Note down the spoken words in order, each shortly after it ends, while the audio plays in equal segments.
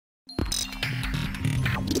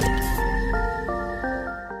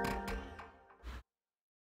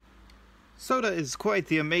Soda is quite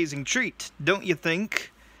the amazing treat, don't you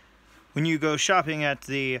think? When you go shopping at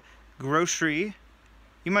the grocery,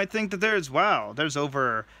 you might think that there's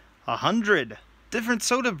over 100 different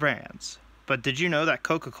soda brands. But did you know that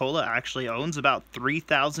Coca-Cola actually owns about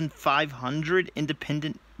 3,500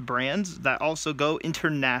 independent brands that also go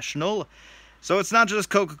international? So it's not just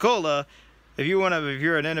Coca-Cola. If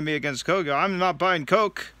you're an enemy against Coke, I'm not buying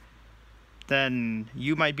Coke, then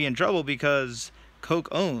you might be in trouble because Coke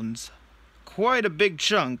owns quite a big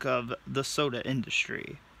chunk of the soda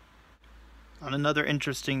industry. On another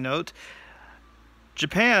interesting note,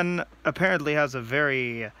 Japan apparently has a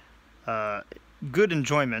very good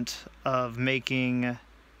enjoyment of making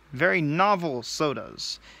very novel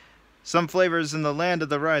sodas. Some flavors in the land of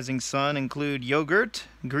the rising sun include yogurt,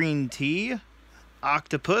 green tea,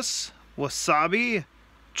 octopus, wasabi,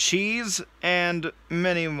 cheese, and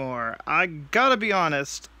many more. I gotta be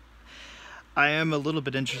honest, I am a little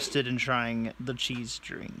bit interested in trying the cheese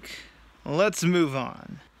drink. Let's move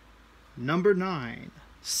on. Number 9.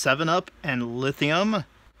 7-Up and lithium.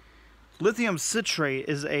 Lithium citrate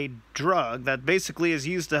is a drug that basically is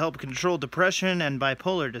used to help control depression and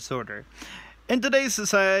bipolar disorder. In today's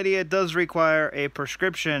society, it does require a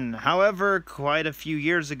prescription. However, quite a few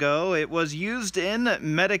years ago, it was used in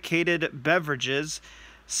medicated beverages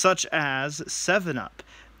such as 7-Up.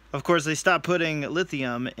 Of course, they stopped putting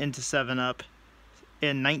lithium into 7-Up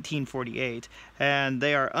in 1948, and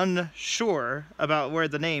they are unsure about where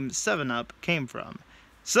the name 7-Up came from.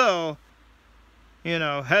 So,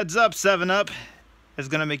 heads up, 7-Up is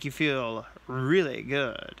going to make you feel really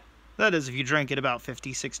good. That is, if you drank it about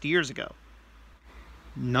 50, 60 years ago.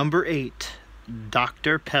 Number 8.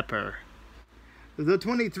 Dr. Pepper. The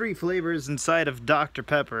 23 flavors inside of Dr.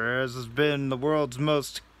 Pepper has been the world's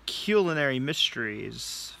most culinary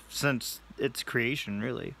mysteries since its creation,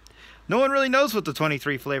 really. No one really knows what the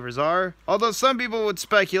 23 flavors are, although some people would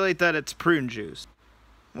speculate that it's prune juice.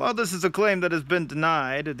 While this is a claim that has been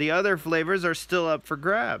denied, the other flavors are still up for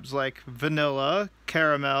grabs, like vanilla,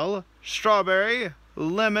 caramel, strawberry,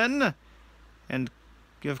 lemon, and,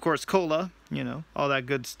 of course, cola, all that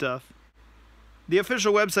good stuff. The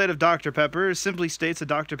official website of Dr. Pepper simply states that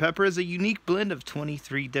Dr. Pepper is a unique blend of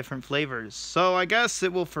 23 different flavors, so I guess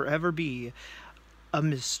it will forever be a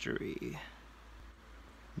mystery.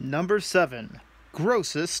 Number 7.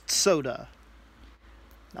 Grossest soda.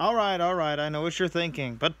 Alright, I know what you're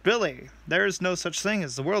thinking, but Billy, there is no such thing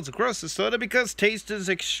as the world's grossest soda because taste is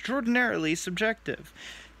extraordinarily subjective.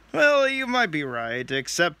 Well, you might be right,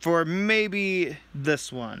 except for maybe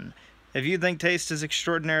this one. If you think taste is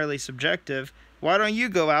extraordinarily subjective, why don't you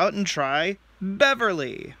go out and try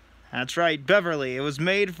Beverly? That's right, Beverly. It was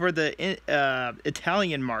made for the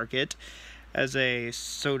Italian market as a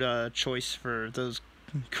soda choice for those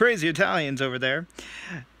crazy Italians over there,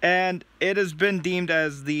 and it has been deemed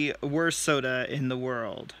as the worst soda in the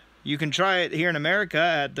world. You can try it here in America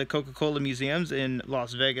at the Coca-Cola museums in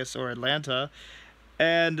Las Vegas or Atlanta,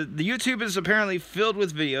 and the YouTube is apparently filled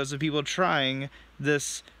with videos of people trying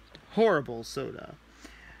this horrible soda.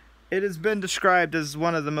 It has been described as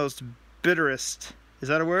one of the most bitterest, is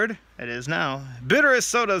that a word? It is now, bitterest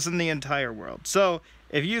sodas in the entire world. So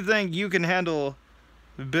if you think you can handle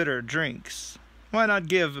bitter drinks, why not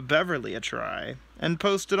give Beverly a try and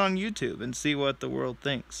post it on YouTube and see what the world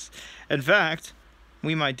thinks? In fact,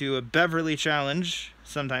 we might do a Beverly challenge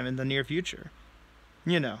sometime in the near future.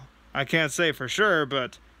 I can't say for sure,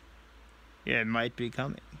 but it might be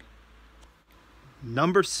coming.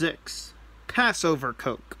 Number 6. Passover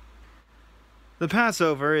Coke. The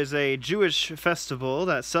Passover is a Jewish festival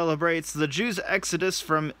that celebrates the Jews' exodus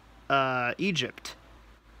from Egypt.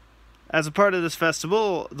 As a part of this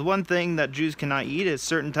festival, the one thing that Jews cannot eat is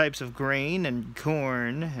certain types of grain and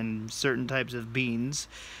corn and certain types of beans.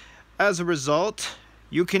 As a result,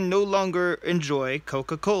 you can no longer enjoy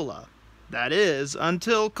Coca-Cola. That is,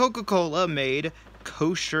 until Coca-Cola made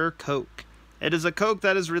Kosher Coke. It is a Coke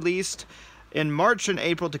that is released in March and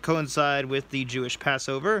April to coincide with the Jewish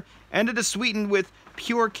Passover, and it is sweetened with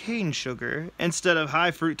pure cane sugar instead of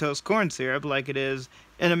high fructose corn syrup like it is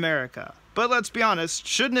in America. But let's be honest,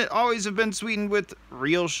 shouldn't it always have been sweetened with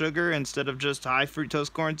real sugar instead of just high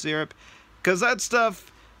fructose corn syrup? Because that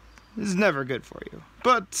stuff is never good for you.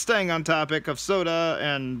 But staying on topic of soda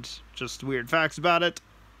and just weird facts about it,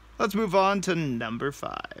 let's move on to number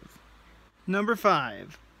 5. Number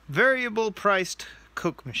 5. Variable priced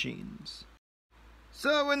Coke machines.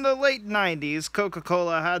 So in the late 90s,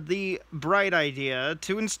 Coca-Cola had the bright idea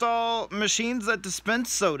to install machines that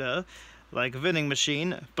dispense soda, like a vending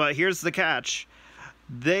machine, but here's the catch.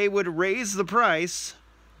 They would raise the price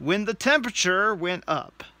when the temperature went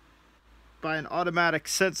up. by an automatic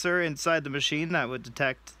sensor inside the machine that would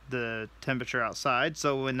detect the temperature outside,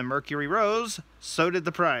 so when the mercury rose, so did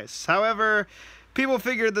the price. However, people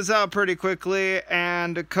figured this out pretty quickly,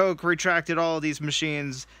 and Coke retracted all of these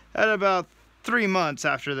machines at about 3 months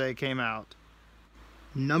after they came out.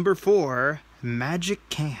 Number 4, Magic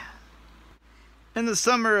Can. In the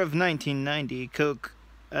summer of 1990, Coke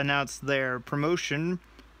announced their promotion.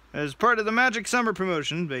 As part of the Magic Summer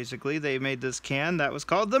promotion, basically, they made this can that was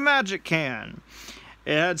called the Magic Can.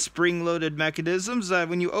 It had spring-loaded mechanisms that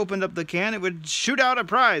when you opened up the can, it would shoot out a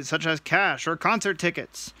prize, such as cash or concert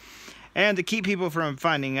tickets. And to keep people from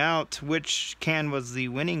finding out which can was the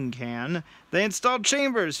winning can, they installed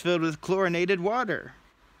chambers filled with chlorinated water.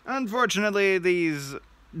 Unfortunately, these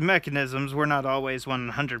mechanisms were not always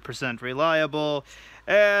 100% reliable,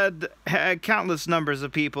 and countless numbers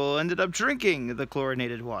of people ended up drinking the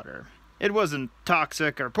chlorinated water. It wasn't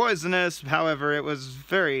toxic or poisonous, however, it was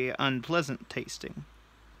very unpleasant tasting.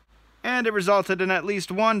 And it resulted in at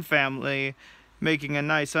least one family making a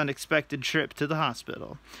nice unexpected trip to the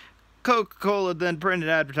hospital. Coca-Cola then printed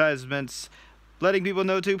advertisements letting people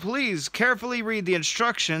know to please carefully read the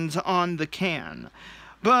instructions on the can.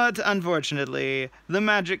 But unfortunately, the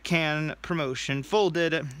Magic Can promotion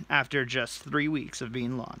folded after just 3 weeks of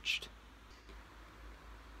being launched.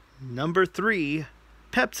 Number 3,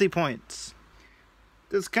 Pepsi Points.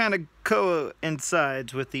 This kind of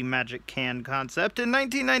coincides with the Magic Can concept. In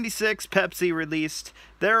 1996, Pepsi released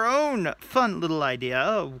their own fun little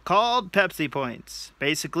idea called Pepsi Points.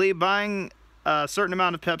 Basically, buying a certain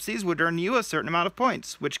amount of Pepsis would earn you a certain amount of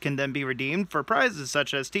points, which can then be redeemed for prizes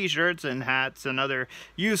such as t-shirts and hats and other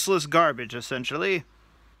useless garbage, essentially.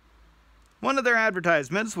 One of their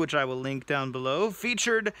advertisements, which I will link down below,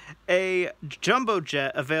 featured a jumbo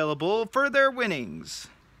jet available for their winnings.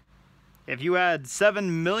 If you had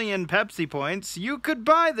 7 million Pepsi points, you could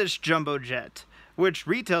buy this jumbo jet, which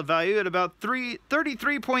retailed value at about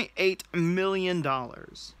 $33.8 million.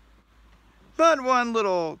 But one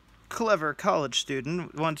little clever college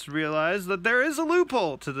student once realized that there is a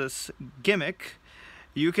loophole to this gimmick.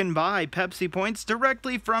 You can buy Pepsi points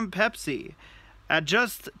directly from Pepsi at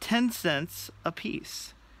just 10 cents a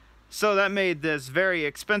piece. So that made this very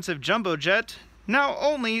expensive jumbo jet now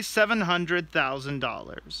only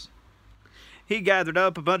 $700,000. He gathered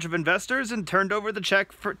up a bunch of investors and turned over the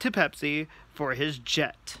check to Pepsi for his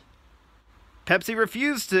jet. Pepsi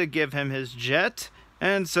refused to give him his jet,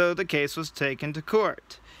 and so the case was taken to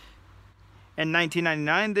court. In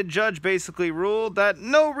 1999, the judge basically ruled that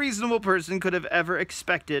no reasonable person could have ever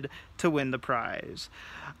expected to win the prize.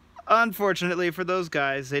 Unfortunately for those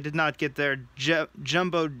guys, they did not get their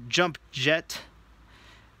jumbo jump jet,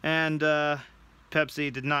 and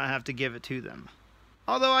Pepsi did not have to give it to them.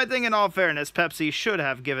 Although I think in all fairness, Pepsi should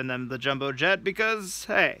have given them the jumbo jet because,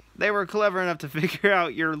 hey, they were clever enough to figure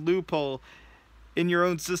out your loophole in your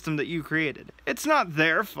own system that you created. It's not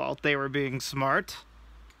their fault they were being smart.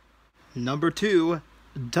 Number 2,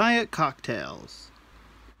 Diet Cocktails.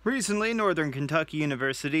 Recently, Northern Kentucky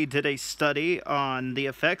University did a study on the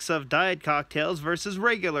effects of diet cocktails versus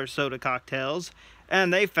regular soda cocktails,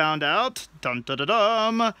 and they found out,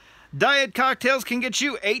 dum-da-da-dum, diet cocktails can get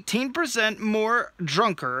you 18% more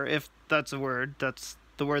drunker, if that's a word. That's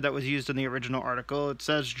the word that was used in the original article. It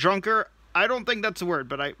says drunker. I don't think that's a word,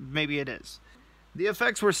 but maybe it is. The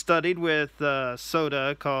effects were studied with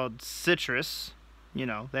soda called Citrus. You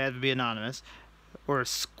know, they had to be anonymous. Or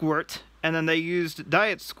Squirt. And then they used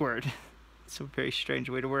Diet Squirt. It's a very strange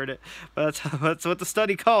way to word it, but that's what the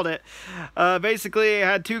study called it. Basically, it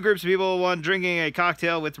had 2 groups of people, one drinking a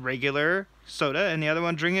cocktail with regular soda, and the other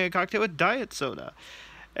one drinking a cocktail with diet soda.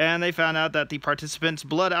 And they found out that the participants'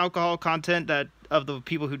 blood alcohol content of the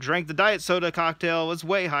people who drank the diet soda cocktail was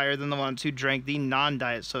way higher than the ones who drank the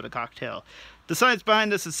non-diet soda cocktail. The science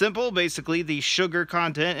behind this is simple. Basically, the sugar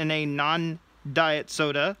content in a non-diet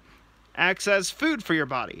soda acts as food for your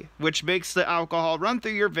body, which makes the alcohol run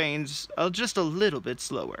through your veins just a little bit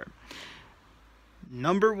slower.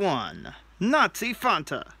 Number 1, Nazi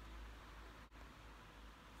Fanta.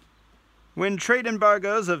 When trade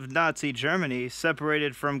embargoes of Nazi Germany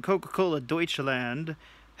separated from Coca-Cola Deutschland,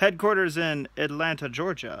 headquarters in Atlanta,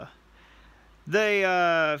 Georgia, they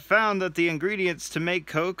found that the ingredients to make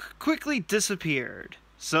Coke quickly disappeared.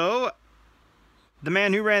 So the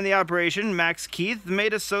man who ran the operation, Max Keith,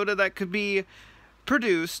 made a soda that could be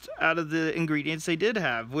produced out of the ingredients they did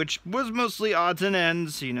have, which was mostly odds and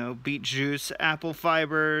ends, you know, beet juice, apple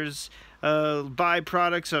fibers,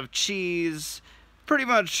 byproducts of cheese, pretty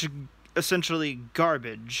much essentially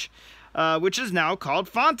garbage, which is now called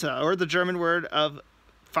Fanta, or the German word of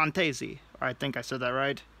Fantaisie. I think I said that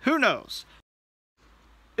right. Who knows?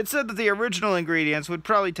 It said that the original ingredients would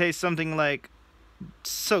probably taste something like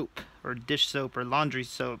soap, or dish soap, or laundry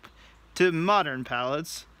soap, to modern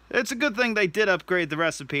palates. It's a good thing they did upgrade the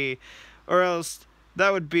recipe, or else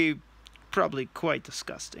that would be probably quite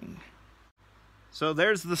disgusting. So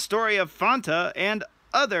there's the story of Fanta and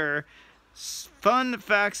other fun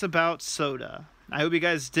facts about soda. I hope you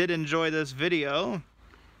guys did enjoy this video.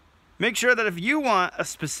 Make sure that if you want a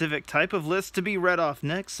specific type of list to be read off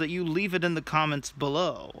next, that you leave it in the comments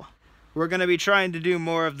below. We're going to be trying to do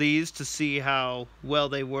more of these to see how well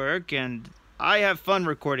they work, and I have fun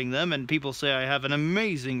recording them, and people say I have an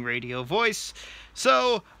amazing radio voice,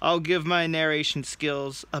 so I'll give my narration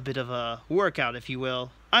skills a bit of a workout, if you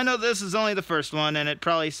will. I know this is only the first one, and it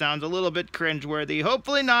probably sounds a little bit cringeworthy.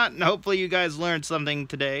 Hopefully not, and hopefully you guys learned something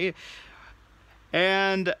today.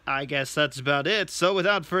 And I guess that's about it, so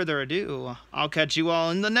without further ado, I'll catch you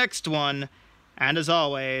all in the next one. And as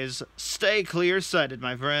always, stay clear-sighted,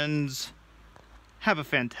 my friends. Have a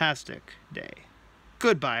fantastic day.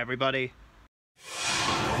 Goodbye, everybody.